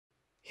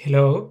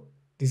Hello,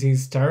 this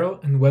is Taro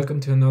and welcome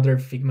to another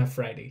Figma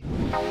Friday.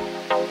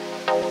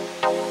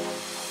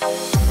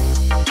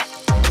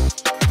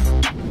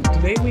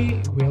 Today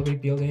we will be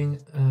building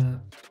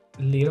a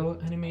little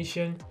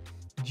animation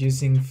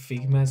using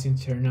Figma's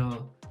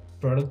internal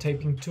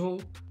prototyping tool,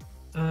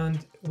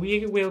 and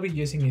we will be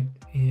using it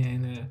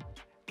in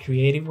a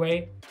creative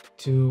way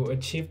to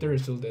achieve the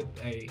result that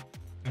I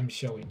am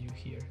showing you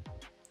here.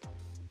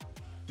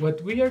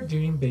 What we are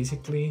doing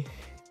basically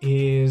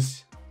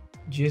is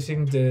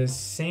using the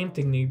same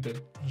technique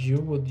that you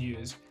would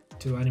use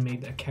to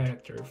animate a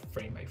character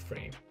frame by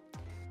frame,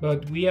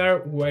 but we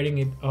are wiring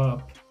it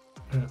up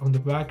on the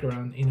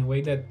background in a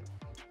way that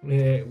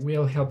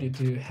will help you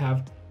to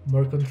have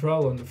more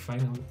control on the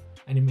final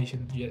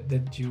animation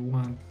that you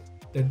want,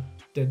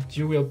 that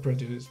you will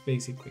produce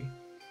basically.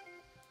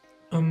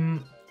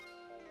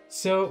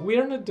 So we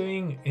are not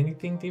doing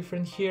anything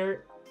different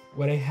here.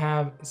 What I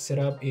have set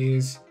up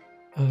is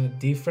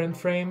different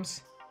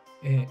frames.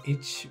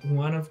 Each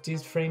one of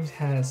these frames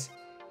has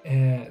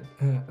a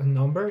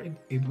number.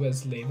 It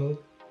was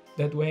labeled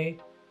that way.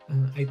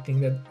 I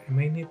think that I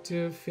might need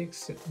to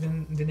fix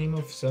the name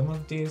of some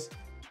of these.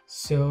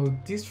 So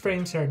these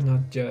frames are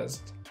not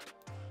just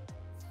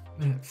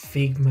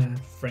Figma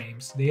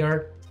frames. They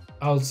are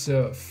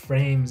also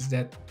frames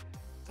that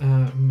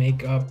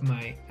make up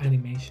my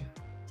animation.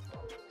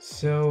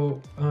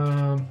 So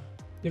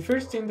the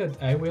first thing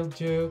that I will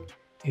do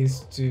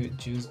is to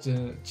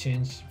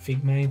change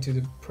Figma into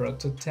the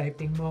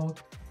prototyping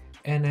mode.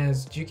 And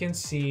as you can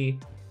see,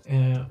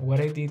 what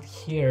I did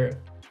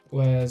here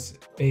was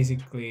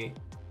basically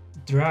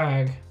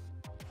drag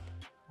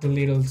the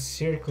little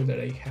circle that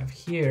I have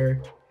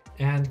here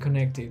and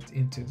connect it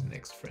into the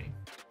next frame.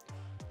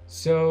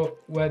 So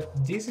what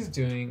this is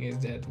doing is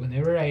that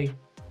whenever I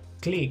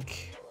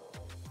click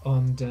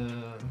on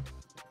the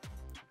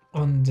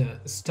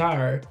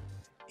star,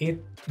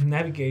 it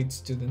navigates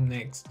to the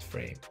next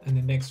frame and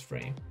the next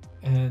frame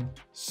and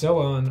so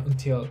on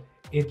until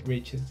it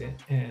reaches the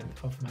end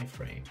of my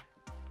frame.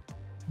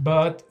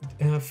 But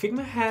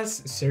Figma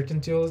has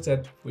certain tools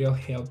that will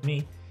help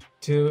me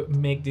to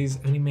make this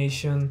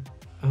animation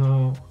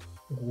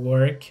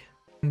work.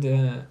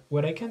 And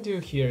what I can do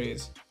here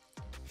is,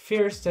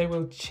 first I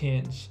will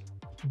change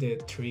the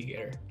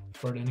trigger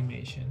for the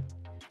animation.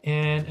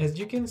 And as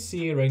you can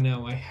see right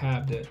now, I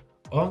have the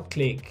on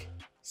click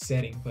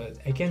setting, but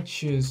I can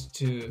choose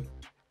to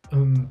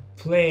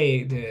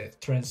play the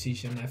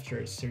transition after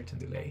a certain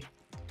delay.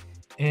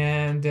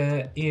 And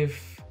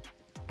if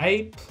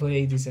I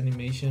play this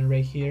animation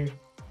right here,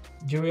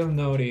 you will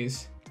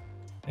notice,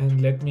 and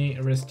let me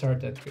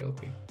restart that real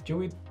quick.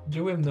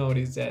 You will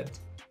notice that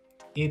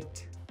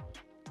it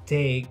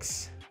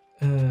takes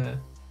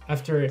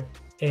after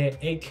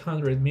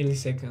 800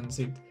 milliseconds,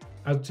 it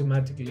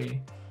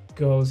automatically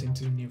goes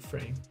into the new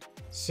frame.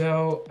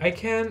 So I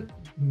can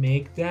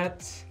make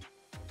that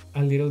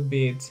a little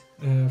bit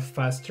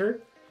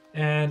faster,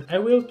 and I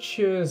will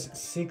choose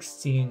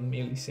 16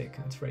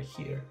 milliseconds right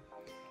here.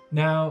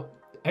 Now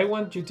I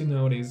want you to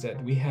notice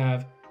that we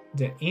have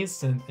the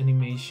instant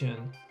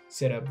animation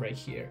set up right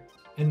here,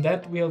 and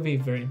that will be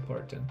very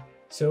important.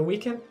 So we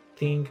can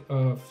think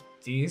of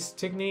this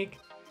technique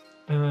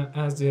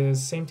as the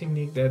same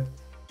technique that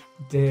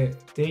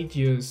they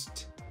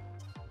used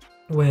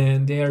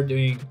when they are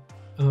doing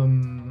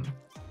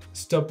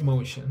stop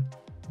motion.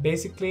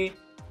 Basically,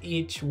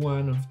 each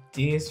one of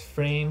these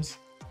frames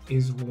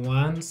is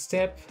one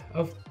step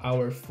of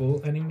our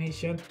full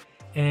animation,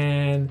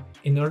 and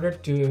in order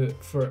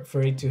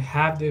for it to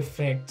have the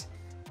effect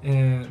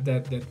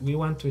that we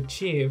want to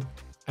achieve,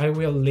 I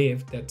will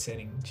leave that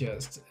setting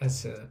just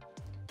as a,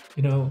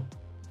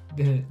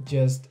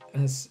 just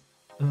as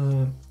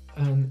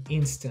an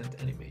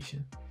instant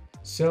animation.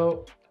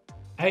 So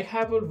I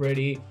have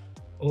already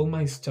all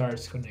my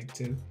stars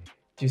connected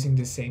using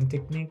the same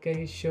technique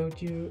I showed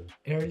you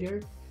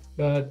earlier,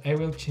 but I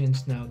will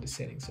change now the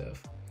settings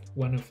of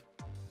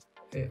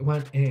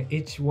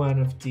each one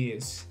of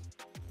these.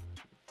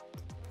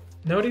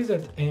 Notice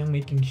that I am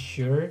making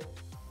sure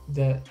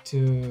that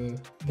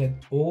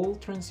all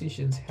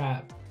transitions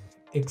have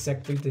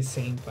exactly the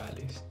same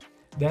values.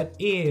 That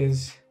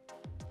is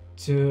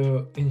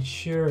to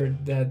ensure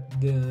that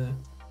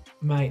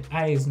my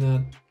eye is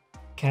not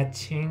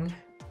catching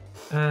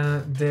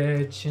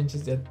the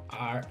changes that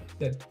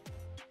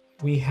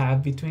we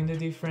have between the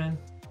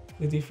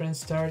different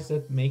stars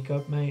that make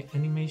up my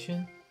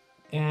animation.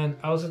 And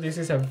also, this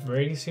is a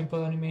very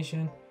simple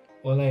animation.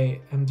 All I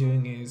am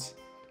doing is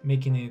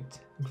making it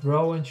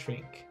grow and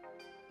shrink.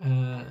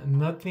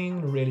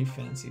 Nothing really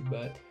fancy,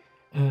 but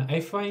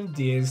I find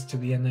this to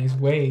be a nice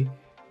way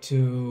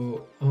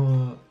to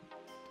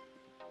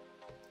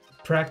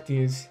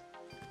practice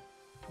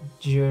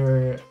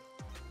your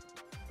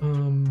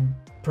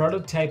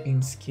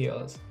prototyping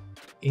skills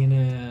in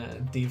a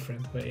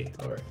different way,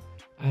 or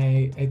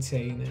I'd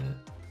say in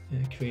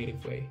a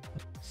creative way.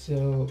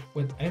 So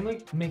what I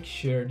might make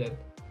sure that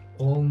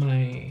all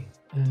my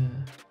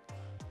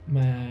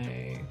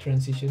my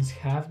transitions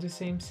have the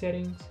same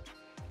settings.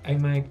 I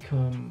might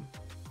come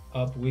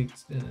up with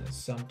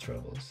some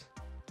troubles.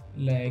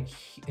 Like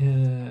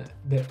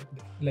the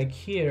like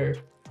here,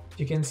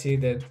 you can see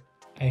that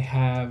I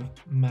have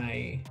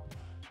my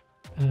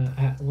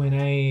when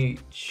I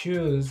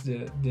choose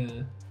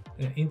the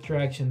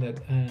interaction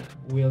that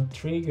will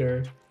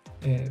trigger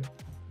uh,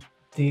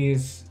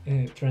 this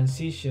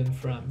transition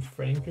from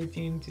frame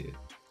 13 to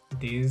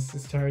this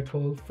star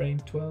called frame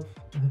 12.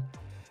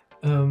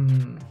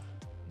 um,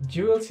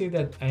 you will see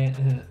that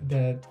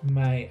that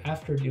my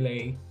after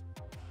delay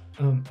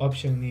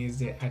option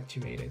is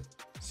deactivated.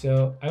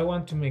 So I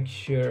want to make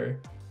sure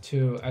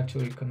to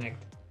actually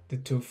connect the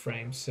two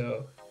frames.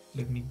 So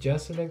let me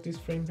just select this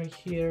frame right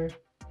here,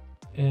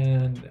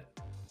 and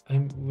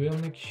I will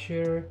make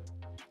sure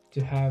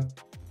to have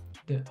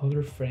the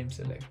other frame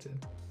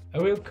selected. I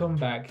will come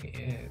back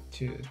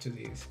to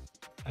this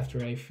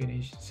after I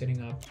finish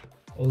setting up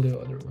all the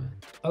other one.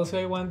 Also,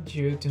 I want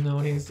you to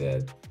notice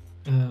that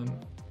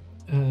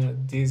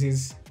this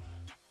is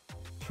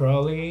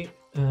probably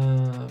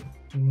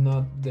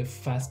not the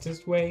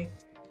fastest way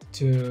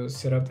to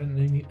set up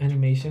an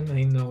animation.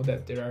 I know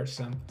that there are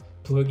some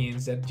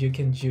plugins that you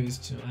can use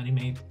to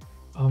animate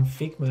on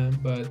Figma,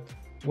 but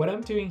what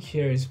I'm doing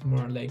here is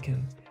more like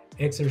an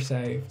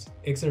exercise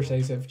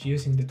of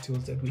using the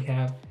tools that we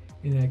have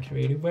in a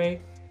creative way,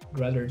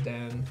 rather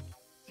than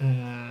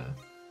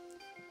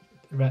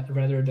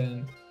rather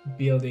than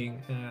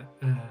building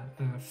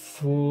a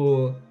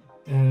full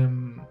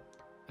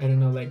I don't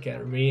know, like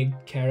a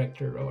rigged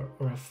character or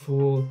a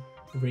full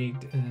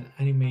rigged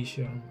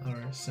animation or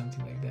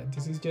something like that.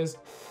 This is just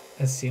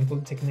a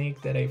simple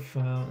technique that I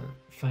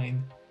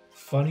find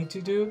funny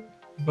to do,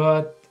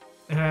 but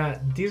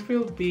this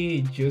will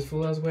be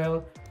useful as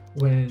well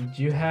when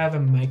you have a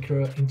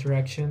micro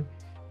interaction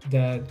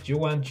that you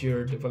want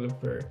your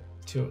developer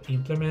to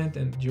implement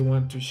and you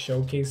want to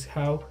showcase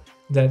how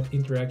that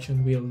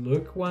interaction will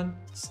look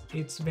once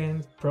it's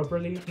been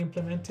properly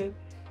implemented.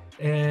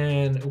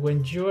 And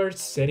when you're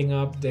setting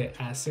up the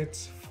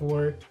assets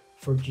for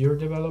your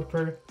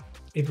developer,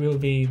 it will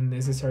be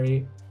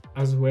necessary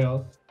as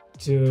well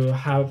to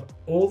have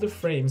all the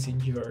frames in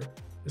your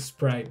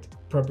sprite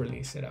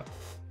properly set up.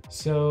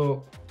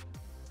 So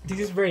this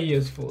is very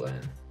useful,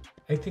 and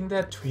I think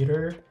that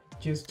Twitter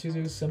used to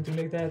do something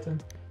like that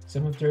on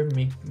some of their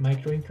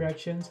micro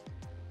interactions.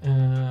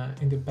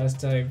 In the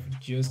past, I've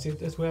used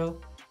it as well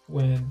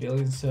when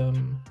building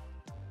some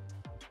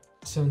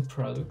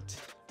product.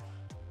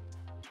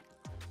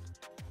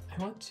 I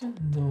want to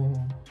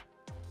know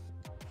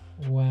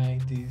why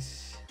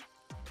this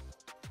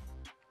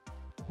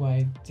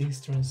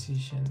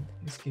transition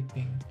is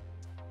keeping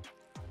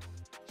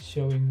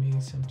showing me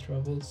some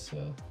trouble,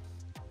 so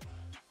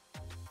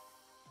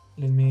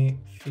let me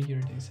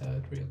figure this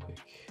out real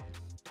quick.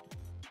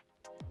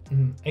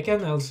 I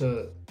can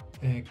also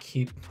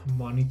keep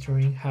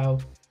monitoring how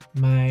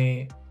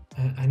my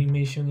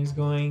animation is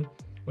going.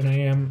 When I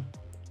am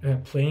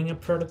playing a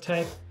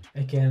prototype,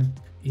 I can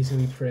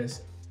easily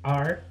press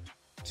R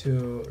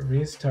to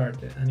restart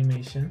the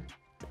animation,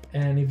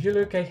 and if you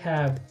look, I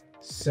have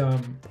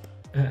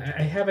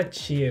I have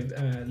achieved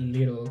a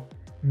little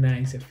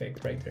nice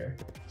effect right there.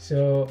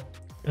 So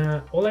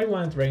all I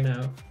want right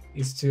now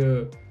is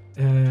to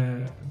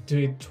do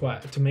it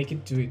twice, to make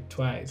it do it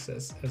twice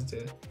as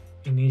the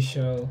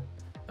initial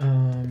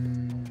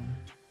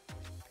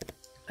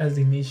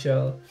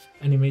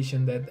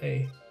animation that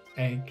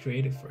I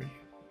created for you.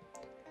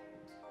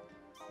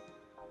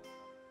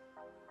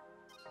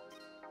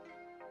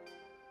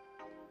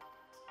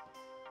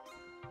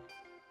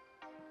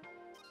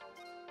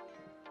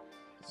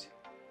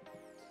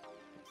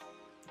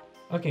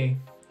 Okay,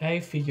 I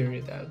figured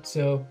it out.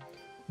 So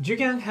you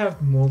can have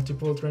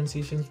multiple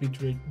transitions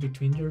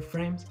between your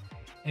frames,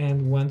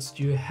 and once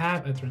you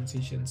have a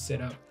transition set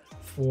up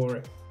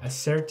for a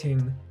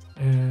certain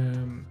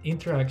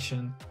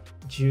interaction,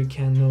 you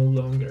can no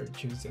longer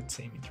choose that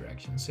same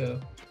interaction. So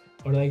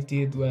what I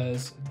did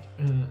was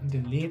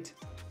delete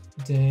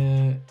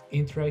the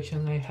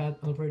interaction I had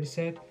already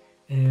set,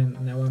 and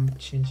now I'm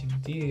changing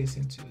this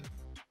into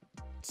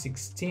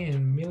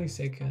 16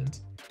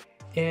 milliseconds.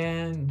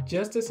 And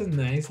just as a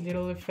nice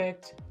little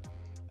effect,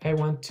 I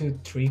want to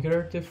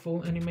trigger the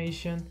full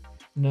animation,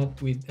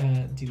 not with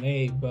a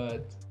delay,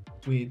 but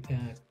with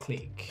a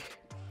click.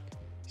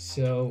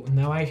 So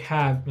now I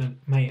have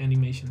my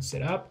animation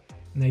set up,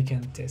 and I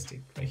can test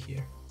it right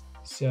here.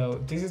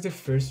 So this is the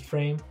first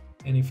frame,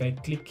 and if I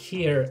click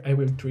here, I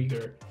will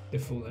trigger the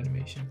full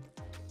animation.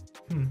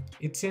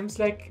 It seems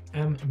like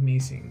I'm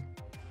missing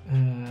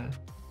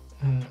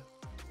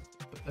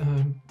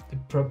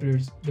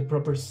the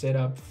proper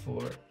setup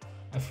for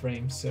a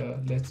frame, so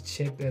let's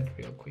check that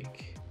real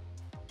quick.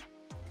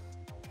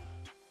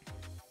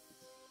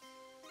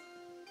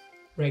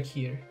 Right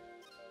here,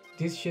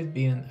 this should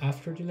be an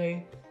after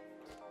delay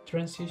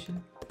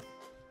transition.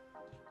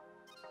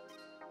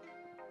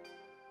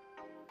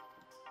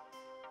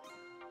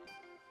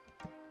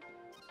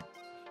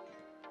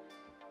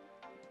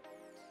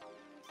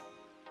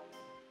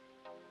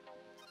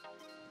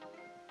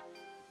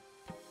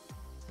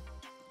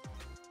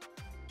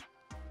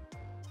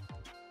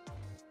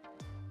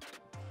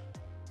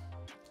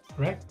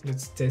 Right,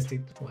 let's test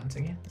it once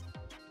again.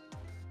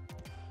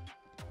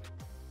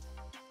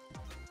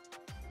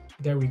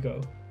 There we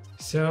go.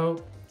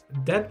 So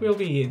that will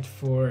be it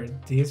for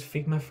this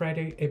Figma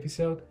Friday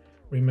episode.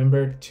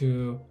 Remember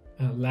to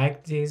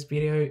like this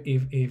video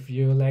if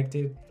you liked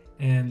it,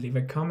 and leave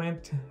a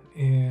comment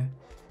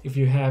if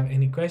you have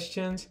any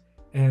questions,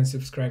 and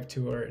subscribe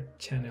to our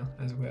channel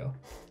as well.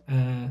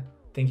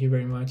 Thank you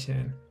very much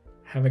and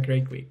have a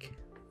great week.